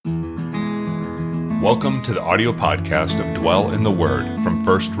Welcome to the audio podcast of Dwell in the Word from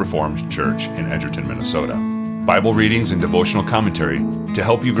First Reformed Church in Edgerton, Minnesota. Bible readings and devotional commentary to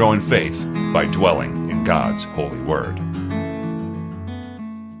help you grow in faith by dwelling in God's holy word.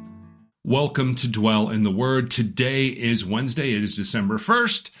 Welcome to Dwell in the Word. Today is Wednesday. It is December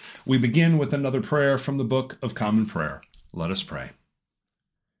 1st. We begin with another prayer from the Book of Common Prayer. Let us pray.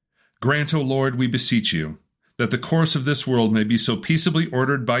 Grant, O Lord, we beseech you, that the course of this world may be so peaceably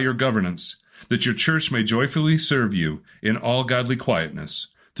ordered by your governance, that your church may joyfully serve you in all godly quietness,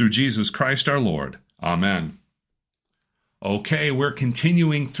 through Jesus Christ our Lord. Amen. Okay, we're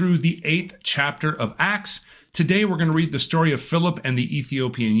continuing through the 8th chapter of Acts. Today we're going to read the story of Philip and the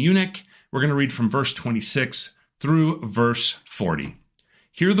Ethiopian eunuch. We're going to read from verse 26 through verse 40.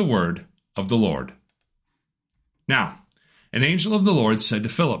 Hear the word of the Lord. Now, an angel of the Lord said to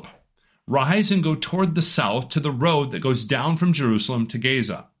Philip, "Rise and go toward the south to the road that goes down from Jerusalem to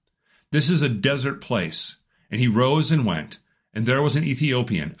Gaza. This is a desert place." And he rose and went. And there was an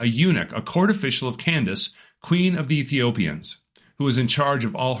Ethiopian, a eunuch, a court official of Candace, queen of the Ethiopians, who was in charge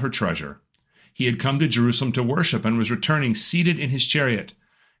of all her treasure. He had come to Jerusalem to worship and was returning seated in his chariot.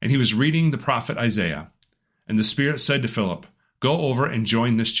 And he was reading the prophet Isaiah. And the Spirit said to Philip, "Go over and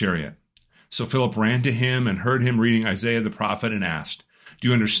join this chariot." So Philip ran to him and heard him reading Isaiah the prophet and asked, "Do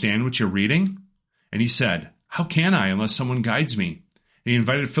you understand what you're reading?" And he said, "How can I unless someone guides me?" And he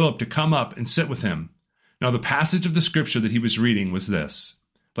invited Philip to come up and sit with him. Now the passage of the scripture that he was reading was this: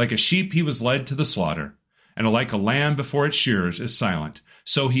 "Like a sheep he was led to the slaughter, and like a lamb before its shearers is silent,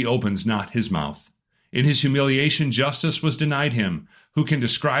 so he opens not his mouth. In his humiliation justice was denied him. Who can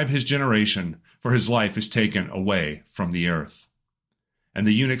describe his generation? For his life is taken away from the earth." And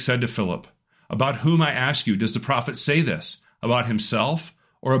the eunuch said to Philip, "About whom, I ask you, does the prophet say this? About himself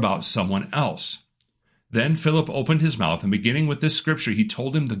or about someone else?" Then Philip opened his mouth, and beginning with this scripture, he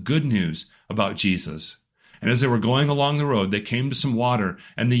told him the good news about Jesus. And as they were going along the road, they came to some water,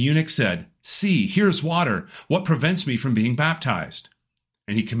 and the eunuch said, "See, here is water. What prevents me from being baptized?"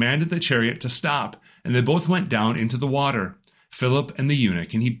 And he commanded the chariot to stop, and they both went down into the water, Philip and the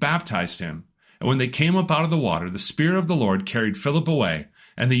eunuch, and he baptized him. And when they came up out of the water, the Spirit of the Lord carried Philip away,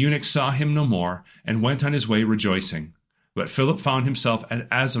 and the eunuch saw him no more, and went on his way rejoicing. But Philip found himself at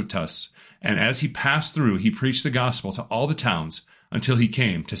Azotus, and as he passed through, he preached the gospel to all the towns until he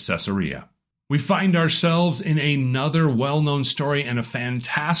came to Caesarea. We find ourselves in another well-known story and a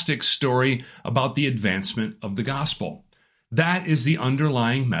fantastic story about the advancement of the gospel. That is the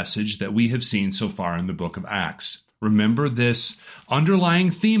underlying message that we have seen so far in the book of Acts. Remember this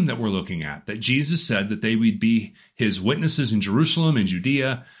underlying theme that we're looking at, that Jesus said that they would be his witnesses in Jerusalem and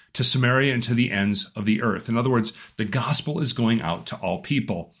Judea, to Samaria, and to the ends of the earth. In other words, the gospel is going out to all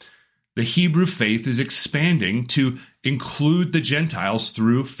people. The Hebrew faith is expanding to include the Gentiles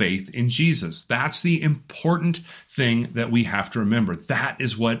through faith in Jesus. That's the important thing that we have to remember. That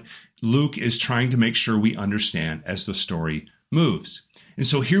is what Luke is trying to make sure we understand as the story moves. And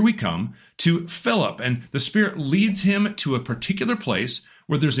so here we come to Philip, and the Spirit leads him to a particular place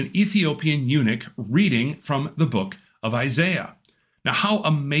where there's an Ethiopian eunuch reading from the book of Isaiah. Now, how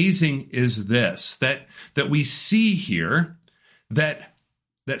amazing is this, that we see here that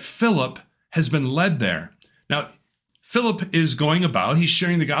Philip has been led there. Now, Philip is going about, he's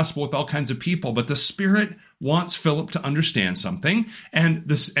sharing the gospel with all kinds of people, but the Spirit wants Philip to understand something,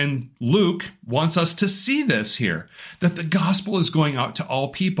 and Luke wants us to see this here, that the gospel is going out to all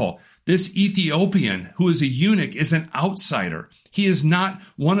people. This Ethiopian, who is a eunuch, is an outsider. He is not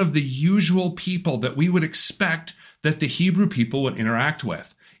one of the usual people that we would expect that the Hebrew people would interact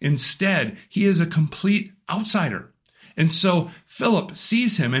with. Instead, he is a complete outsider. And so Philip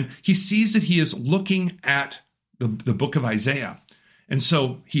sees him, and he sees that he is looking at the book of Isaiah. And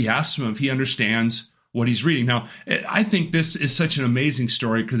so he asks him if he understands what he's reading. Now, I think this is such an amazing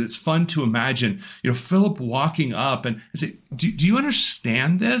story because it's fun to imagine, Philip walking up and say, do you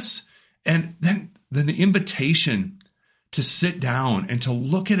understand this? And then the invitation to sit down and to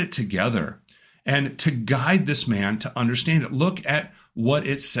look at it together and to guide this man to understand it. Look at what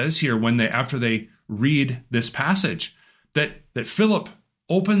it says here after they read this passage, that Philip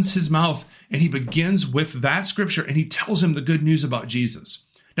opens his mouth and he begins with that scripture and he tells him the good news about Jesus.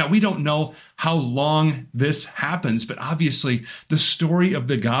 Now, we don't know how long this happens, but obviously the story of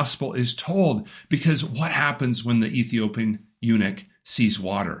the gospel is told, because what happens when the Ethiopian eunuch sees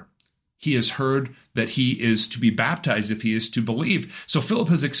water? He has heard that he is to be baptized if he is to believe. So Philip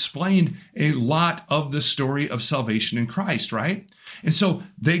has explained a lot of the story of salvation in Christ, right? And so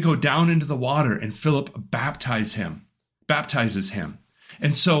they go down into the water and Philip baptizes him.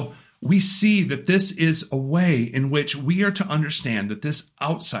 And so we see that this is a way in which we are to understand that this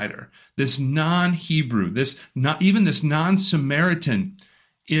outsider, this non-Hebrew, this non-Samaritan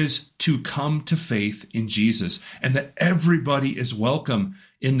is to come to faith in Jesus, and that everybody is welcome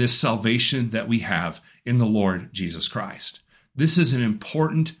in this salvation that we have in the Lord Jesus Christ. This is an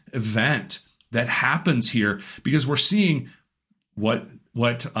important event that happens here because we're seeing what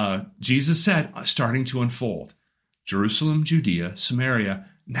Jesus said starting to unfold. Jerusalem, Judea, Samaria,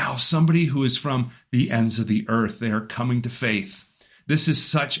 now somebody who is from the ends of the earth, they are coming to faith. This is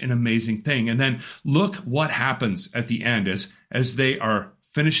such an amazing thing. And then look what happens at the end as they are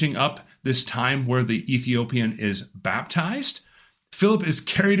finishing up this time where the Ethiopian is baptized. Philip is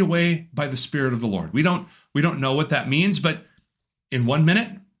carried away by the Spirit of the Lord. We don't know what that means, but in 1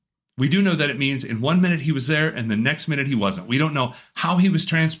 minute, we do know that it means in 1 minute he was there and the next minute he wasn't. We don't know how he was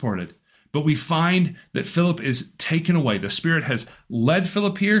transported, but we find that Philip is taken away. The Spirit has led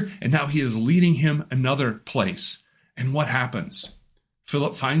Philip here, and now he is leading him another place. And what happens?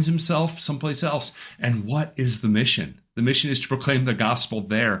 Philip finds himself someplace else. And what is the mission? The mission is to proclaim the gospel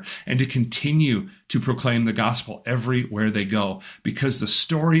there and to continue to proclaim the gospel everywhere they go, because the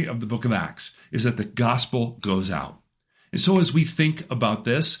story of the book of Acts is that the gospel goes out. And so as we think about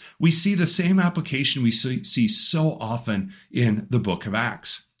this, we see the same application we see so often in the book of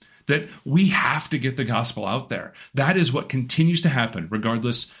Acts, that we have to get the gospel out there. That is what continues to happen,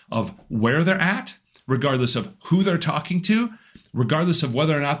 regardless of where they're at, regardless of who they're talking to, regardless of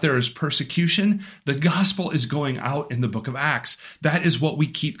whether or not there is persecution. The gospel is going out in the book of Acts. That is what we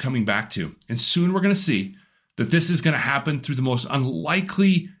keep coming back to. And soon we're going to see that this is going to happen through the most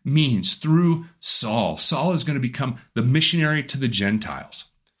unlikely means, through Saul. Saul is going to become the missionary to the Gentiles.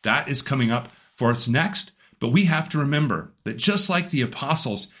 That is coming up for us next. But we have to remember that just like the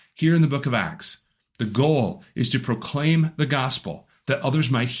apostles here in the book of Acts, the goal is to proclaim the gospel that others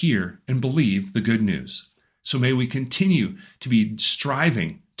might hear and believe the good news. So may we continue to be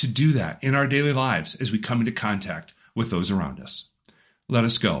striving to do that in our daily lives as we come into contact with those around us. Let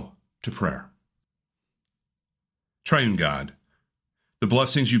us go to prayer. Triune God, the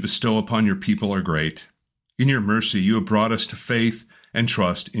blessings you bestow upon your people are great. In your mercy, you have brought us to faith and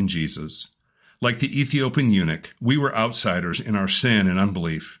trust in Jesus. Like the Ethiopian eunuch, we were outsiders in our sin and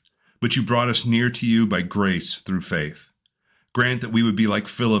unbelief, but you brought us near to you by grace through faith. Grant that we would be like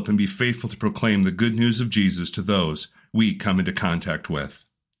Philip and be faithful to proclaim the good news of Jesus to those we come into contact with.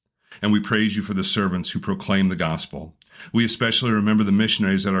 And we praise you for the servants who proclaim the gospel. We especially remember the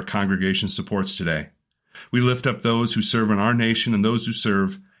missionaries that our congregation supports today. We lift up those who serve in our nation and those who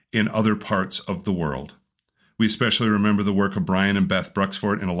serve in other parts of the world. We especially remember the work of Brian and Beth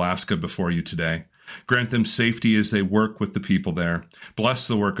Bruxford in Alaska before you today. Grant them safety as they work with the people there. Bless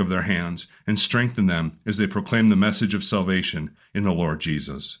the work of their hands and strengthen them as they proclaim the message of salvation in the Lord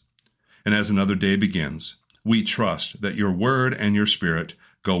Jesus. And as another day begins, we trust that your word and your spirit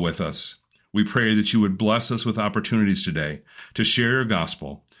go with us. We pray that you would bless us with opportunities today to share your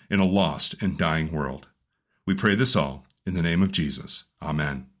gospel in a lost and dying world. We pray this all in the name of Jesus.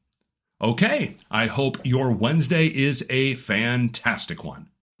 Amen. Okay, I hope your Wednesday is a fantastic one.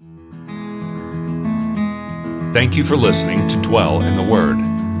 Thank you for listening to Dwell in the Word.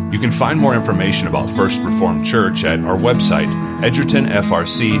 You can find more information about First Reformed Church at our website,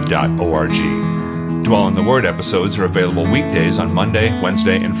 edgertonfrc.org. Dwell in the Word episodes are available weekdays on Monday,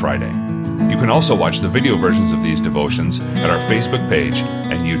 Wednesday, and Friday. You can also watch the video versions of these devotions at our Facebook page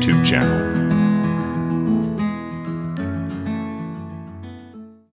and YouTube channel.